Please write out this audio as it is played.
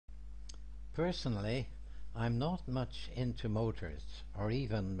Personally, I'm not much into motors or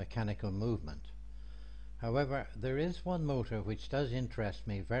even mechanical movement. However, there is one motor which does interest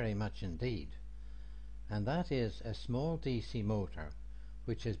me very much indeed, and that is a small DC motor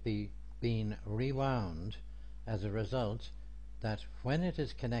which has been rewound as a result that when it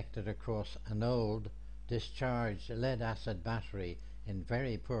is connected across an old discharged lead acid battery in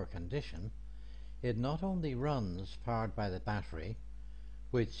very poor condition, it not only runs powered by the battery,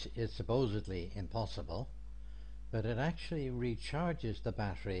 which is supposedly impossible, but it actually recharges the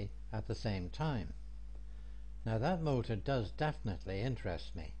battery at the same time. Now that motor does definitely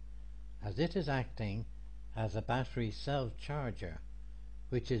interest me, as it is acting as a battery self-charger,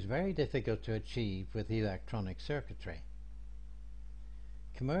 which is very difficult to achieve with electronic circuitry.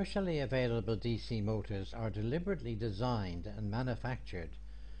 Commercially available DC motors are deliberately designed and manufactured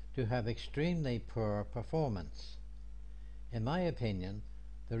to have extremely poor performance. In my opinion,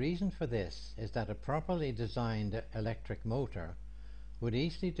 the reason for this is that a properly designed electric motor would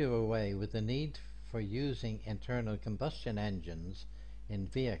easily do away with the need for using internal combustion engines in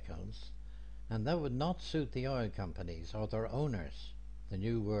vehicles, and that would not suit the oil companies or their owners, the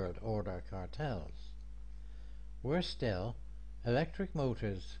New World Order cartels. Worse still, electric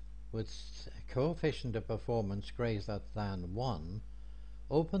motors with a coefficient of performance greater than 1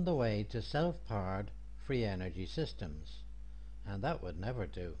 open the way to self-powered free energy systems, and that would never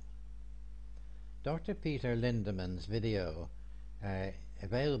do. Dr. Peter Lindemann's video,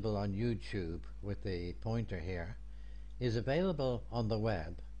 available on YouTube with the pointer here, is available on the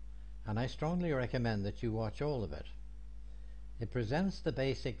web, and I strongly recommend that you watch all of it. It presents the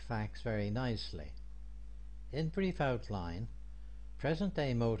basic facts very nicely. In brief outline,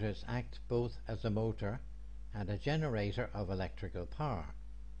 present-day motors act both as a motor and a generator of electrical power,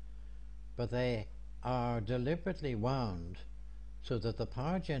 but they are deliberately wound so that the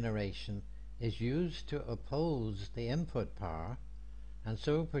power generation is used to oppose the input power and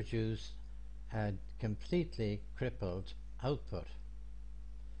so produce a completely crippled output.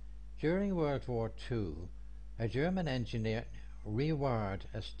 During World War II, a German engineer rewired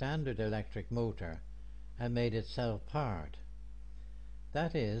a standard electric motor and made it self-powered.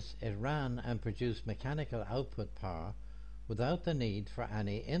 That is, it ran and produced mechanical output power without the need for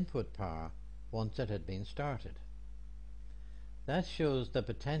any input power once it had been started. That shows the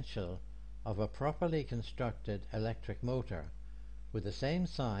potential of a properly constructed electric motor with the same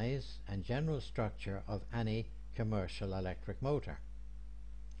size and general structure of any commercial electric motor.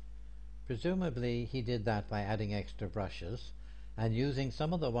 Presumably he did that by adding extra brushes and using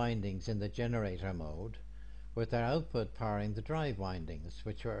some of the windings in the generator mode, with their output powering the drive windings,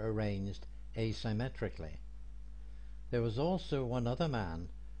 which were arranged asymmetrically. There was also one other man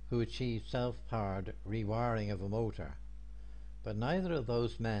who achieved self-powered rewiring of a motor, but neither of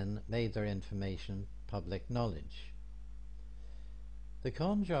those men made their information public knowledge. The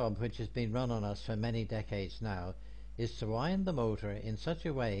con job which has been run on us for many decades now is to wind the motor in such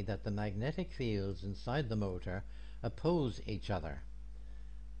a way that the magnetic fields inside the motor oppose each other.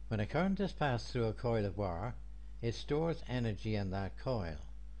 When a current is passed through a coil of wire, it stores energy in that coil,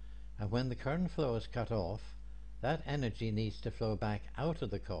 and when the current flow is cut off, that energy needs to flow back out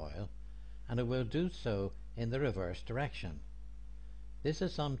of the coil, and it will do so in the reverse direction. This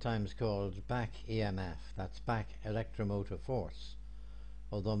is sometimes called back EMF, that's back electromotive force,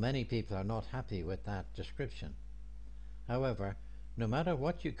 although many people are not happy with that description. However, no matter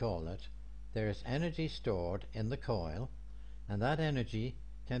what you call it, there is energy stored in the coil, and that energy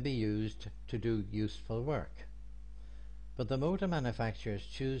can be used to do useful work. But the motor manufacturers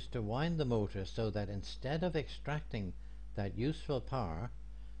choose to wind the motor so that instead of extracting that useful power,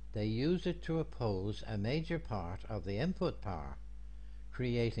 they use it to oppose a major part of the input power,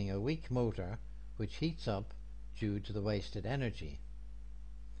 creating a weak motor which heats up due to the wasted energy.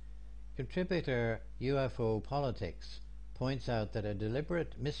 Contributor UFO Politics points out that a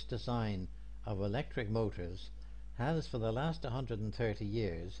deliberate misdesign of electric motors has for the last 130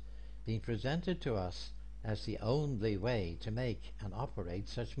 years been presented to us as the only way to make and operate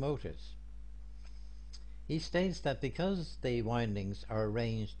such motors. He states that because the windings are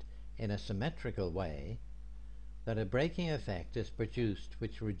arranged in a symmetrical way, that a braking effect is produced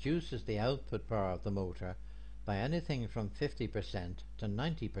which reduces the output power of the motor by anything from 50% to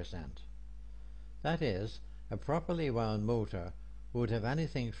 90%. That is, a properly wound motor would have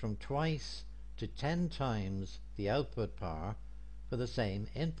anything from twice to 10 times the output power for the same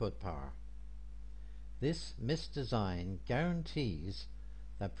input power. This misdesign guarantees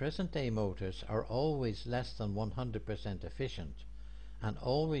that present-day motors are always less than 100% efficient and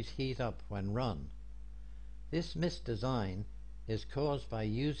always heat up when run. This misdesign is caused by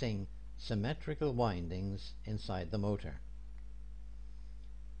using symmetrical windings inside the motor.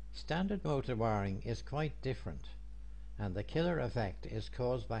 Standard motor wiring is quite different, and the killer effect is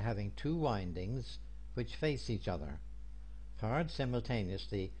caused by having two windings which face each other, powered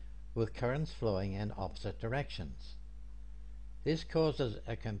simultaneously with currents flowing in opposite directions. This causes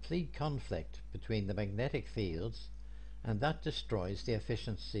a complete conflict between the magnetic fields, and that destroys the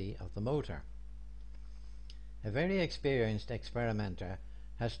efficiency of the motor. A very experienced experimenter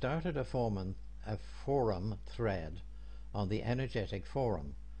has started a forum thread on the Energetic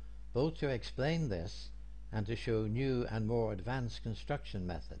Forum, both to explain this and to show new and more advanced construction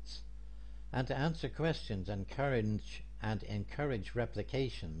methods, and to answer questions and encourage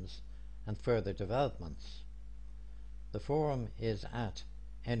replications and further developments. The forum is at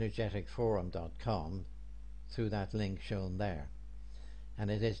energeticforum.com through that link shown there, and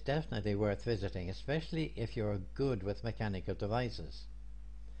it is definitely worth visiting, especially if you're good with mechanical devices.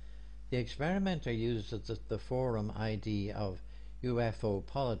 The experimenter uses the forum ID of UFO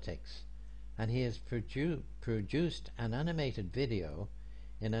Politics, and he has produced an animated video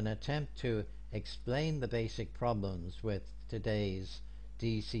in an attempt to explain the basic problems with today's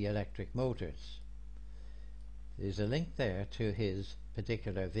DC electric motors. There's a link there to his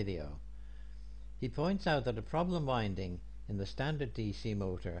particular video. He points out that a problem winding in the standard DC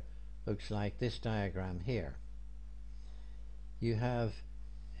motor looks like this diagram here. You have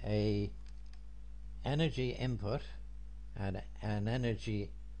a energy input and an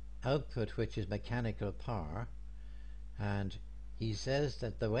energy output which is mechanical power, and he says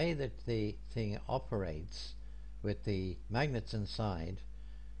that the way that the thing operates with the magnets inside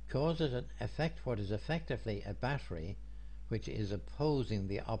causes an effect what is effectively a battery which is opposing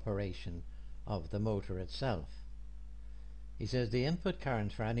the operation of the motor itself. He says the input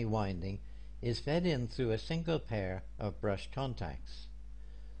current for any winding is fed in through a single pair of brush contacts.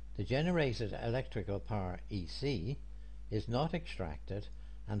 The generated electrical power EC is not extracted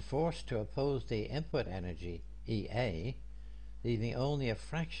and forced to oppose the input energy EA, leaving only a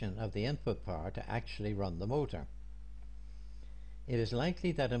fraction of the input power to actually run the motor. It is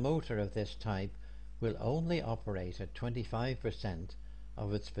likely that a motor of this type will only operate at 25%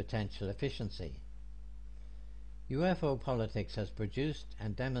 of its potential efficiency. UFO Politics has produced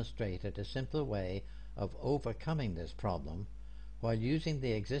and demonstrated a simple way of overcoming this problem while using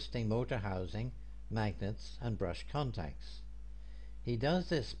the existing motor housing, magnets and brush contacts. He does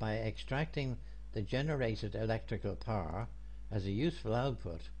this by extracting the generated electrical power as a useful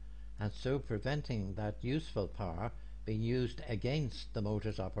output, and so preventing that useful power being used against the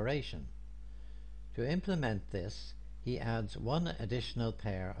motor's operation. To implement this, he adds one additional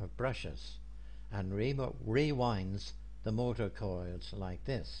pair of brushes and rewinds the motor coils like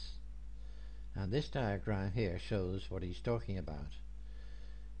this. And this diagram here shows what he's talking about.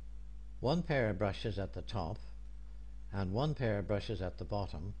 One pair of brushes at the top and one pair of brushes at the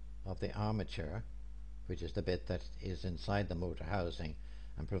bottom of the armature, which is the bit that is inside the motor housing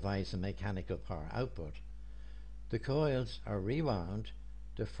and provides the mechanical power output. The coils are rewound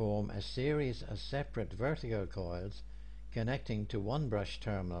to form a series of separate vertical coils connecting to one brush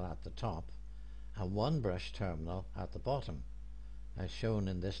terminal at the top and one brush terminal at the bottom, as shown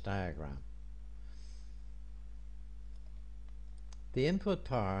in this diagram. The input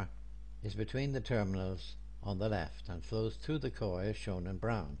power is between the terminals on the left and flows through the coil shown in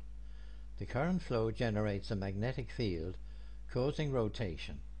brown. The current flow generates a magnetic field causing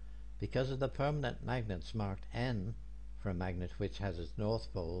rotation because of the permanent magnets marked N for a magnet which has its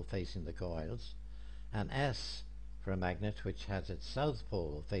north pole facing the coils, and S for a magnet which has its south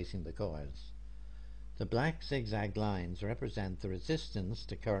pole facing the coils. The black zigzag lines represent the resistance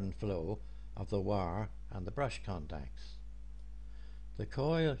to current flow of the wire and the brush contacts. The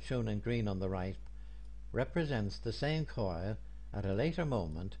coil shown in green on the right represents the same coil at a later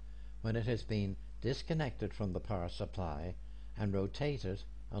moment when it has been disconnected from the power supply and rotated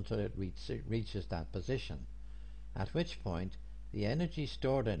until it reaches that position, at which point the energy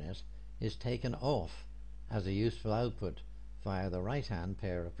stored in it is taken off as a useful output via the right-hand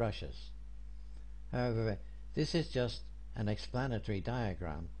pair of brushes. However, this is just an explanatory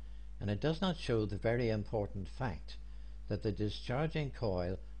diagram, and it does not show the very important fact that the discharging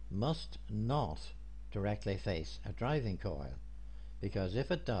coil must not directly face a driving coil, because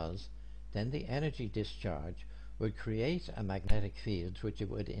if it does, then the energy discharge would create a magnetic field which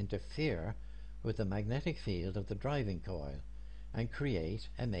would interfere with the magnetic field of the driving coil and create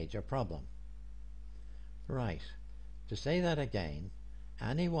a major problem. Right, to say that again,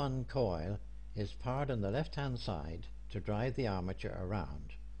 any one coil is powered on the left-hand side to drive the armature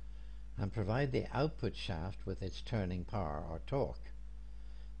around and provide the output shaft with its turning power or torque.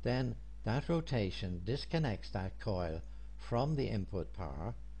 Then That rotation disconnects that coil from the input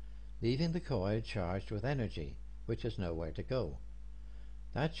power, leaving the coil charged with energy, which has nowhere to go.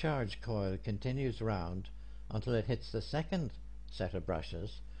 That charged coil continues round until it hits the second set of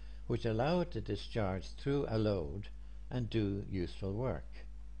brushes, which allow it to discharge through a load and do useful work.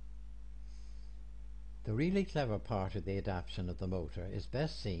 The really clever part of the adaptation of the motor is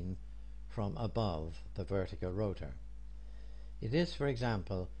best seen from above the vertical rotor. It is, for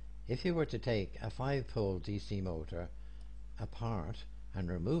example, if you were to take a 5-pole DC motor apart and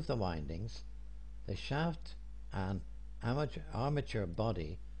remove the windings, the shaft and armature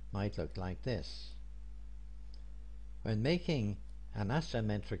body might look like this. When making an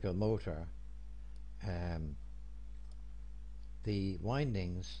asymmetrical motor, the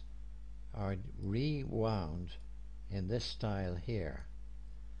windings are rewound in this style here.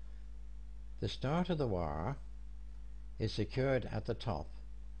 The start of the wire is secured at the top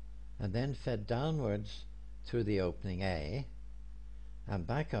and then fed downwards through the opening A and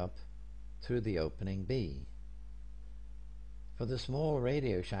back up through the opening B. For the small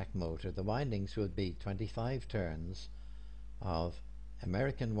Radio Shack motor, the windings would be 25 turns of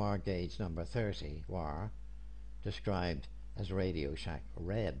American wire gauge number 30 wire, described as Radio Shack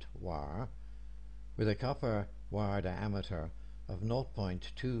red wire, with a copper wire diameter of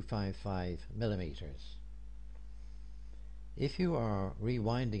 0.255 millimeters. If you are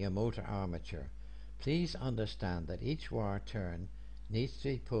rewinding a motor armature, please understand that each wire turn needs to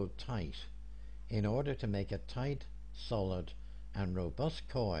be pulled tight in order to make a tight, solid and robust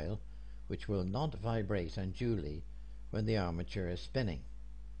coil which will not vibrate unduly when the armature is spinning.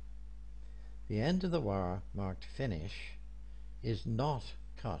 The end of the wire marked finish is not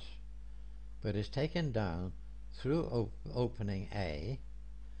cut, but is taken down through opening A,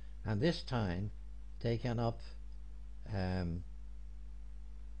 and this time taken up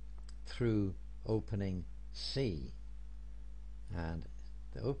through opening C, and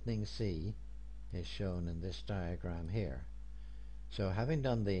the opening C is shown in this diagram here. So having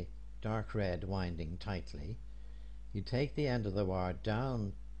done the dark red winding tightly, you take the end of the wire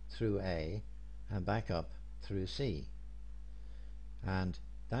down through A and back up through C, and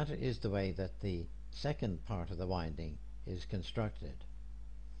that is the way that the second part of the winding is constructed.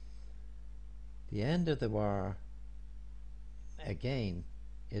 The end of the wire again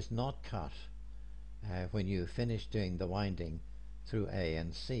is not cut when you finish doing the winding through A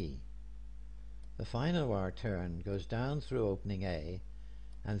and C. The final wire turn goes down through opening A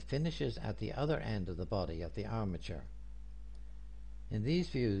and finishes at the other end of the body of the armature. In these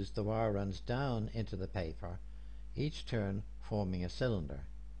views, the wire runs down into the paper, each turn forming a cylinder.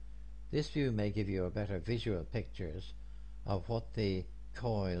 This view may give you a better visual pictures of what the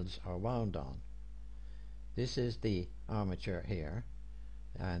coils are wound on. This is the armature here,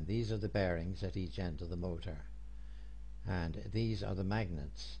 and these are the bearings at each end of the motor, and these are the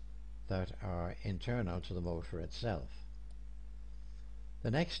magnets that are internal to the motor itself.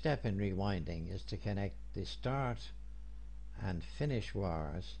 The next step in rewinding is to connect the start and finish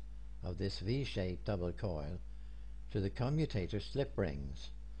wires of this V-shaped double coil to the commutator slip rings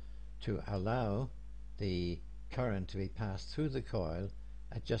to allow the current to be passed through the coil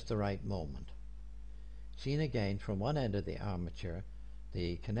at just the right moment. Seen again from one end of the armature,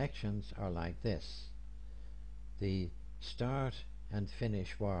 the connections are like this. The start and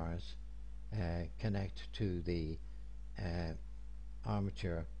finish wires connect to the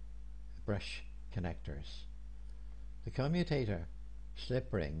armature brush connectors. The commutator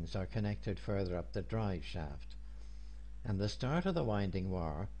slip rings are connected further up the drive shaft, and the start of the winding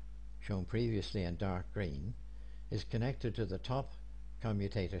wire, shown previously in dark green, is connected to the top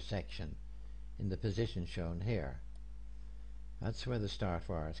commutator section in the position shown here. That's where the start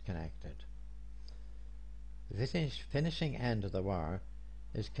wire is connected. The finishing end of the wire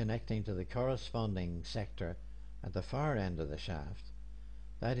is connecting to the corresponding sector at the far end of the shaft.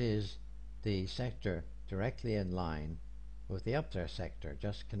 That is the sector directly in line with the up there sector,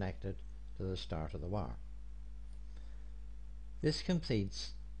 just connected to the start of the wire. This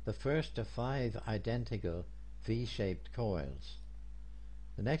completes the first of 5 identical V-shaped coils.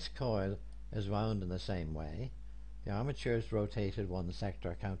 The next coil is wound in the same way. The armature is rotated one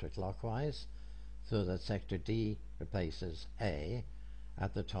sector counterclockwise so that sector D replaces A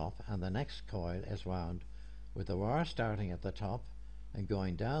at the top, and the next coil is wound with the wire starting at the top and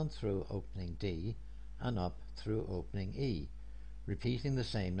going down through opening D and up through opening E, repeating the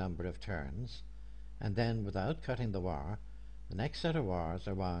same number of turns, and then without cutting the wire, the next set of wires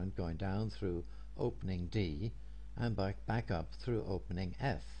are wound going down through opening D and back up through opening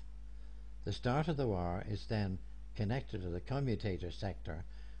F. The start of the wire is then connected to the commutator sector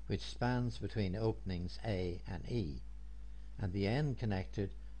which spans between openings A and E, and the end connected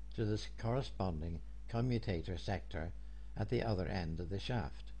to the corresponding commutator sector at the other end of the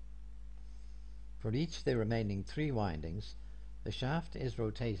shaft. For each of the remaining 3 windings, the shaft is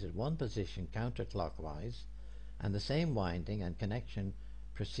rotated one position counterclockwise, and the same winding and connection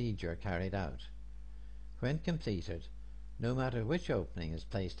procedure carried out. When completed, no matter which opening is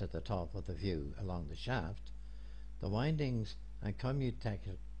placed at the top of the view along the shaft, the windings and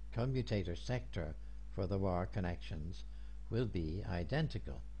commutator sector for the wire connections will be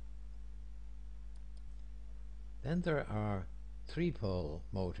identical. Then there are 3-pole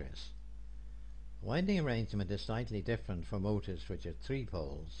motors. The winding arrangement is slightly different for motors which are 3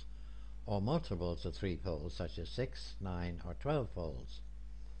 poles, or multiples of 3 poles such as 6, 9 or 12 poles.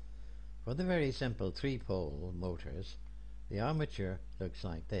 For the very simple 3-pole motors, the armature looks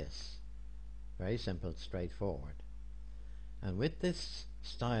like this. Very simple, straightforward. And with this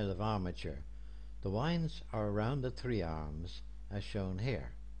style of armature, the winds are around the 3 arms as shown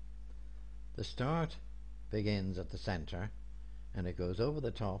here. The start begins at the center, and it goes over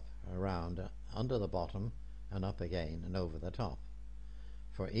the top, around, under the bottom, and up again and over the top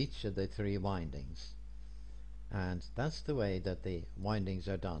for each of the 3 windings. And that's the way that the windings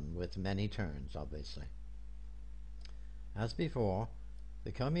are done, with many turns, obviously. As before,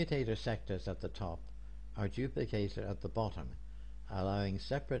 the commutator sectors at the top are duplicated at the bottom, allowing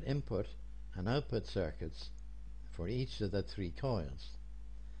separate input and output circuits for each of the 3 coils.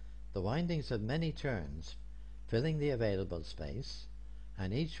 The windings have many turns, filling the available space,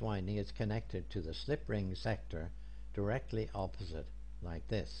 and each winding is connected to the slip ring sector directly opposite, like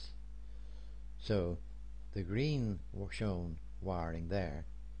this. So the green shown wiring there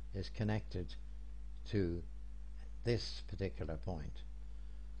is connected to this particular point.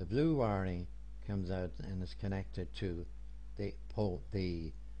 The blue wiring comes out and is connected to the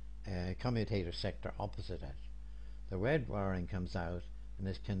commutator sector opposite it. The red wiring comes out and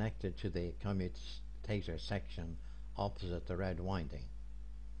is connected to the commutator section opposite the red winding.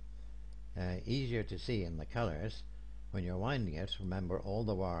 Easier to see in the colors. When you're winding it, remember all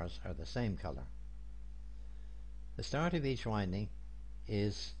the wires are the same color. The start of each winding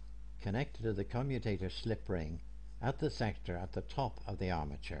is connected to the commutator slip ring at the sector at the top of the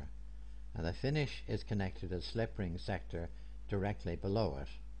armature, and the finish is connected to the slip ring sector directly below it.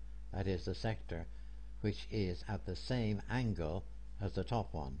 That is the sector which is at the same angle as the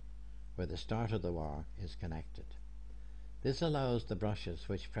top one, where the start of the wire is connected. This allows the brushes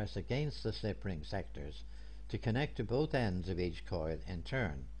which press against the slip ring sectors to connect to both ends of each coil in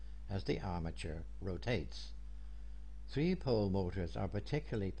turn as the armature rotates. 3-pole motors are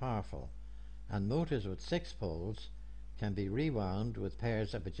particularly powerful, and motors with 6 poles can be rewound with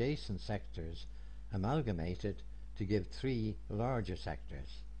pairs of adjacent sectors amalgamated to give 3 larger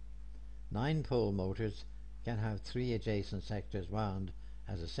sectors. 9-pole motors can have 3 adjacent sectors wound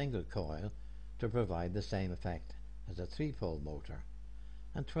as a single coil to provide the same effect as a 3-pole motor,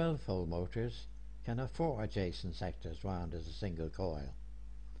 and 12-pole motors can have 4 adjacent sectors wound as a single coil.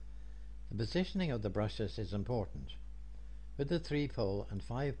 The positioning of the brushes is important. With the 3-pole and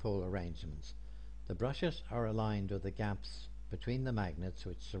 5-pole arrangements, the brushes are aligned with the gaps between the magnets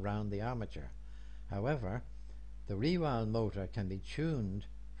which surround the armature. However, the rewound motor can be tuned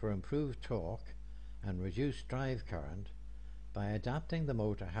for improved torque and reduced drive current by adapting the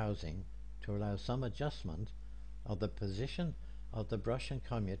motor housing to allow some adjustment of the position of the brush and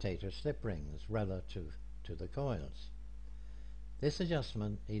commutator slip rings relative to the coils. This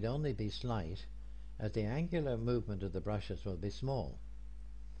adjustment need only be slight, as the angular movement of the brushes will be small.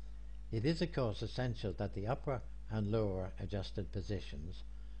 It is of course essential that the upper and lower adjusted positions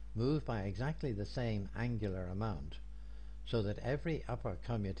move by exactly the same angular amount, so that every upper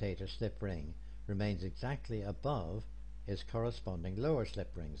commutator slip ring remains exactly above its corresponding lower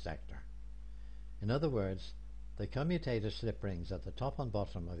slip ring sector. In other words, the commutator slip rings at the top and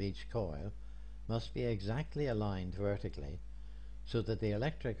bottom of each coil must be exactly aligned vertically, so that the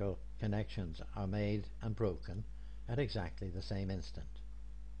electrical connections are made and broken at exactly the same instant.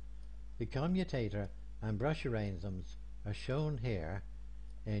 The commutator and brush arrangements are shown here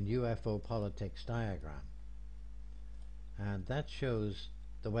in UFO politics diagram, and that shows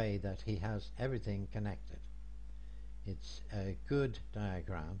the way that he has everything connected. It's a good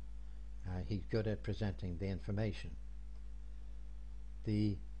diagram. He's good at presenting the information.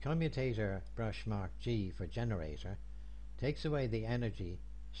 The commutator brush marked G for generator takes away the energy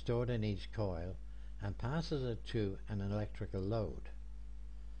stored in each coil and passes it to an electrical load.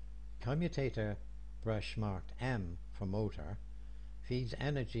 Commutator brush marked M for motor feeds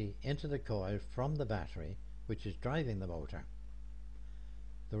energy into the coil from the battery which is driving the motor.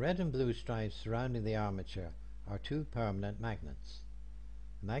 The red and blue stripes surrounding the armature are two permanent magnets.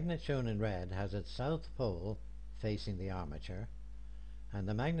 The magnet shown in red has its south pole facing the armature, and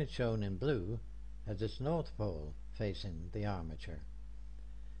the magnet shown in blue has its north pole facing the armature.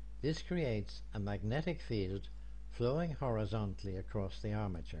 This creates a magnetic field flowing horizontally across the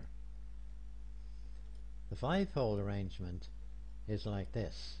armature. The 5-pole arrangement is like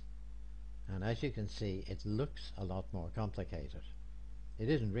this, and as you can see, it looks a lot more complicated. It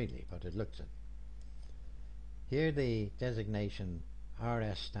isn't really, but it looks it. Here the designation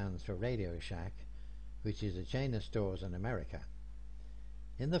RS stands for Radio Shack, which is a chain of stores in America.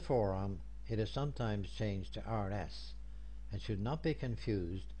 In the forum, it is sometimes changed to RS and should not be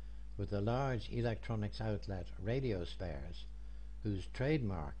confused with the large electronics outlet Radio Spares, whose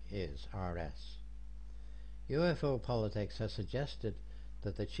trademark is RS. UFO Politics has suggested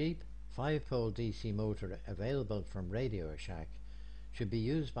that the cheap 5-pole DC motor available from Radio Shack should be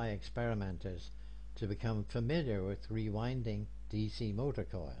used by experimenters to become familiar with rewinding DC motor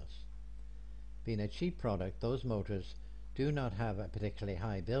coils. Being a cheap product, those motors do not have a particularly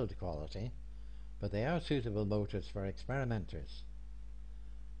high build quality, but they are suitable motors for experimenters.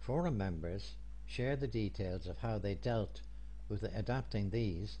 Forum members share the details of how they dealt with adapting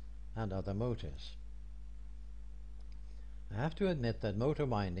these and other motors. I have to admit that motor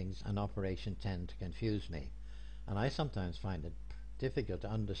windings and operation tend to confuse me, and I sometimes find it difficult to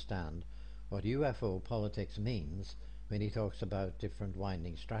understand what UFO Politics means when he talks about different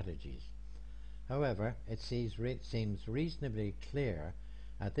winding strategies. However, it seems reasonably clear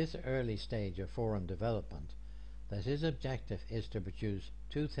at this early stage of forum development that his objective is to produce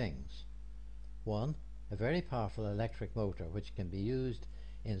two things. One, a very powerful electric motor which can be used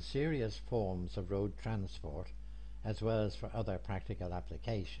in serious forms of road transport as well as for other practical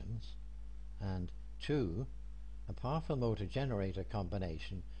applications, and two, a powerful motor generator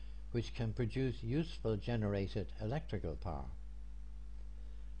combination which can produce useful generated electrical power.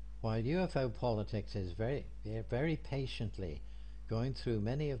 While UFO Politics is very patiently going through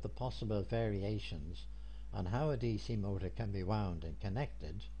many of the possible variations on how a DC motor can be wound and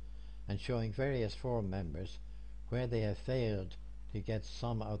connected, and showing various forum members where they have failed to get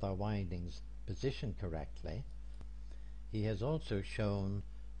some of their windings positioned correctly, he has also shown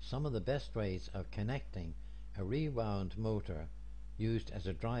some of the best ways of connecting a rewound motor used as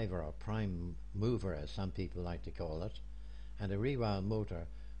a driver or prime mover, as some people like to call it, and a rewound motor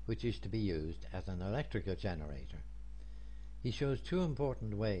which is to be used as an electrical generator. He shows two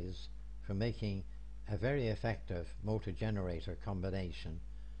important ways for making a very effective motor generator combination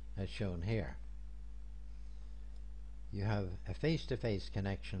as shown here. You have a face-to-face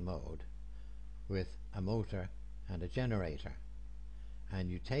connection mode with a motor and a generator, and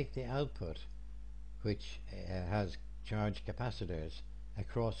you take the output, which has charged capacitors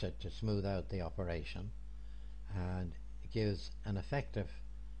across it to smooth out the operation, and gives an effective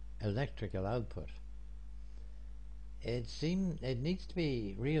electrical output. It needs to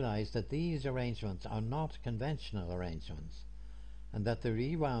be realized that these arrangements are not conventional arrangements, and that the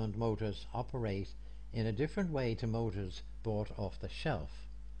rewound motors operate in a different way to motors bought off the shelf.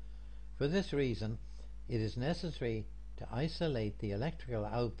 For this reason, it is necessary to isolate the electrical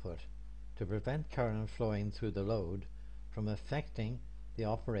output to prevent current flowing through the load from affecting the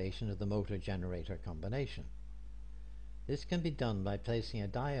operation of the motor generator combination. This can be done by placing a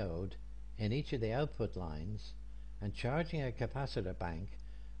diode in each of the output lines and charging a capacitor bank,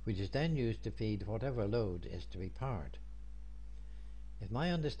 which is then used to feed whatever load is to be powered. If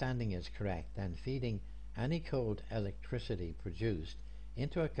my understanding is correct, then feeding any cold electricity produced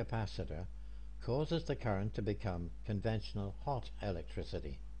into a capacitor causes the current to become conventional hot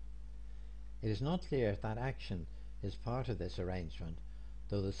electricity. It is not clear if that action is part of this arrangement,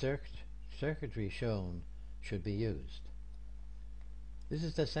 though the circuitry shown should be used. This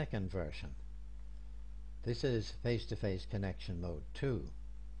is the second version. This is face-to-face connection mode 2.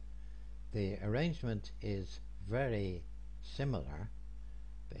 The arrangement is very similar,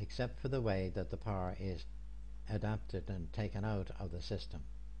 except for the way that the power is adapted and taken out of the system.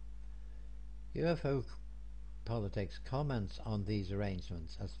 UFO Politics comments on these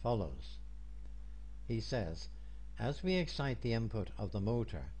arrangements as follows. He says, as we excite the input of the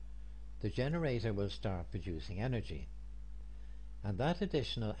motor, the generator will start producing energy, and that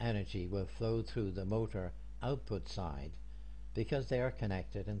additional energy will flow through the motor output side because they are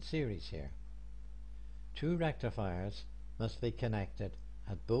connected in series here. Two rectifiers must be connected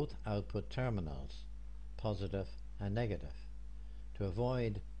at both output terminals, positive and negative, to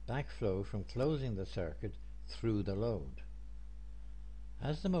avoid backflow from closing the circuit through the load.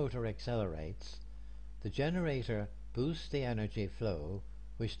 As the motor accelerates, the generator boosts the energy flow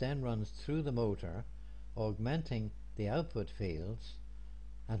which then runs through the motor, augmenting the output fields,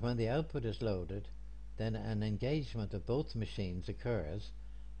 and when the output is loaded, then an engagement of both machines occurs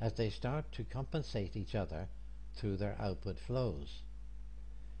as they start to compensate each other through their output flows.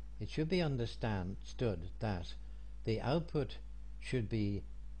 It should be understood that the output should be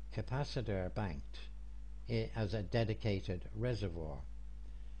capacitor banked as a dedicated reservoir.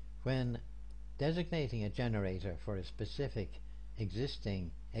 When designating a generator for a specific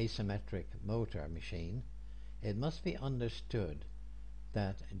existing asymmetric motor machine, it must be understood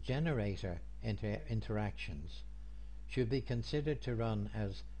that generator interactions should be considered to run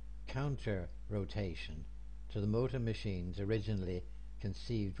as counter rotation to the motor machine's originally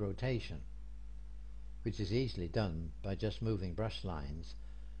conceived rotation, which is easily done by just moving brush lines,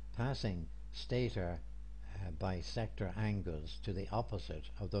 passing stator bisector angles to the opposite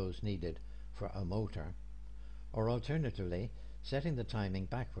of those needed for a motor, or alternatively setting the timing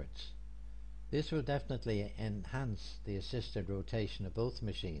backwards. This will definitely enhance the assisted rotation of both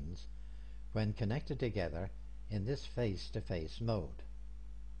machines when connected together in this face-to-face mode.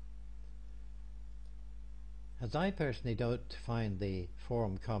 As I personally don't find the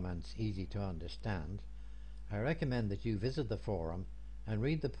forum comments easy to understand, I recommend that you visit the forum and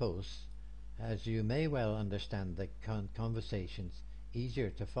read the posts, as you may well understand the conversations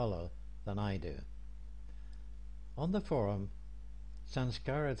easier to follow than I do. On the forum,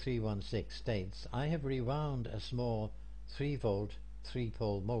 Sanskara316 states, I have rewound a small 3-volt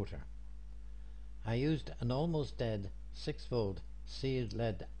 3-pole motor. I used an almost dead 6-volt sealed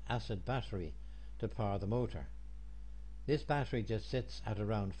lead acid battery to power the motor. This battery just sits at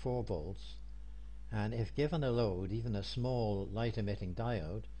around 4 volts, and if given a load, even a small light emitting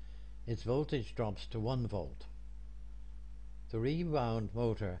diode, its voltage drops to 1 volt. The rewound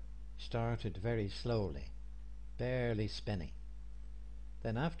motor started very slowly, barely spinning.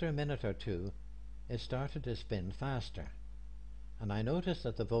 Then after a minute or two it started to spin faster, and I noticed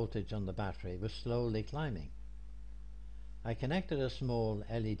that the voltage on the battery was slowly climbing. I connected a small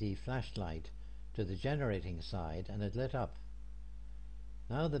LED flashlight to the generating side and it lit up.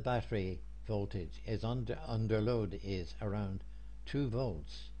 Now the battery voltage is under load is around 2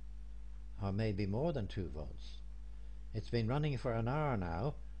 volts, or maybe more than 2 volts. It's been running for an hour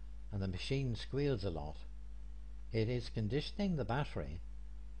now and the machine squeals a lot. It is conditioning the battery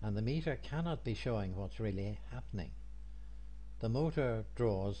and the meter cannot be showing what's really happening. The motor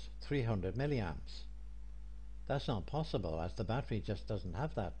draws 300 milliamps. That's not possible, as the battery just doesn't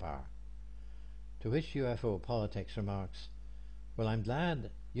have that power. To which UFO Politics remarks, well, I'm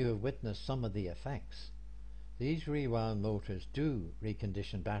glad you have witnessed some of the effects. These rewound motors do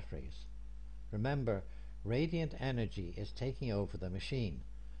recondition batteries. Remember, radiant energy is taking over the machine,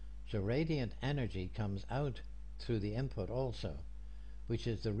 so radiant energy comes out through the input also, which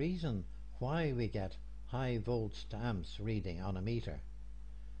is the reason why we get high volts to amps reading on a meter.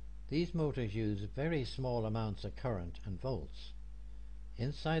 These motors use very small amounts of current and volts.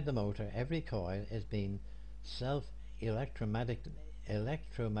 Inside the motor, every coil is being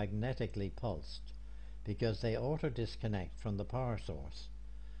electromagnetically pulsed, because they auto-disconnect from the power source.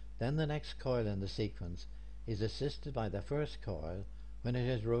 Then the next coil in the sequence is assisted by the first coil when it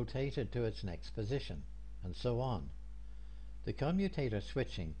is rotated to its next position, and so on. The commutator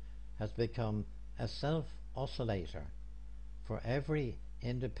switching has become a self-oscillator for every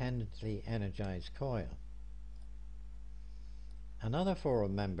independently energized coil. Another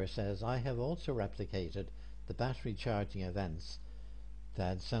forum member says, I have also replicated the battery charging events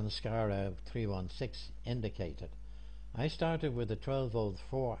that Sanskara 316 indicated. I started with a 12-volt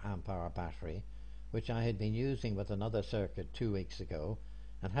 4-amp-hour battery, which I had been using with another circuit 2 weeks ago,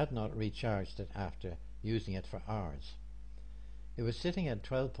 and had not recharged it after using it for hours. It was sitting at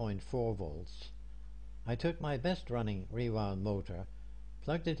 12.4 volts. I took my best running rewound motor,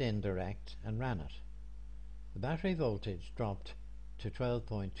 plugged it in direct, and ran it. The battery voltage dropped to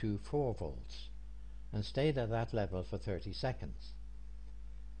 12.24 volts and stayed at that level for 30 seconds.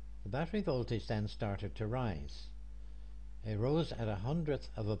 The battery voltage then started to rise. It rose at 1/100th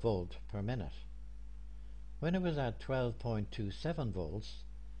of a volt per minute. When it was at 12.27 volts,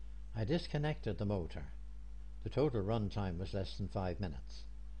 I disconnected the motor. The total run time was less than 5 minutes.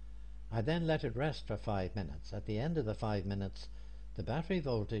 I then let it rest for 5 minutes. At the end of the 5 minutes, the battery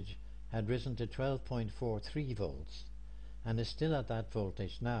voltage had risen to 12.43 volts and is still at that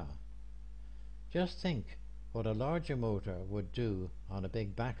voltage now. Just think what a larger motor would do on a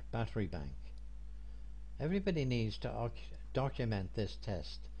big battery bank. Everybody needs to document this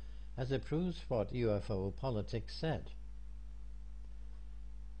test, as it proves what UFO Politics said.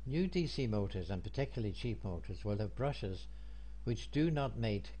 New DC motors, and particularly cheap motors, will have brushes which do not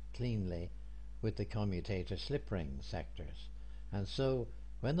mate cleanly with the commutator slip ring sectors, and so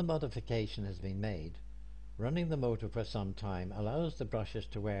when the modification has been made, running the motor for some time allows the brushes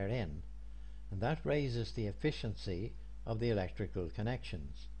to wear in, and that raises the efficiency of the electrical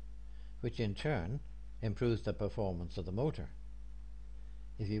connections, which in turn improves the performance of the motor.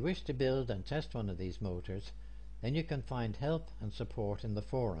 If you wish to build and test one of these motors, then you can find help and support in the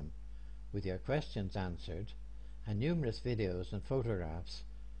forum, with your questions answered, and numerous videos and photographs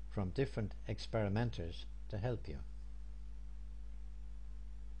from different experimenters to help you.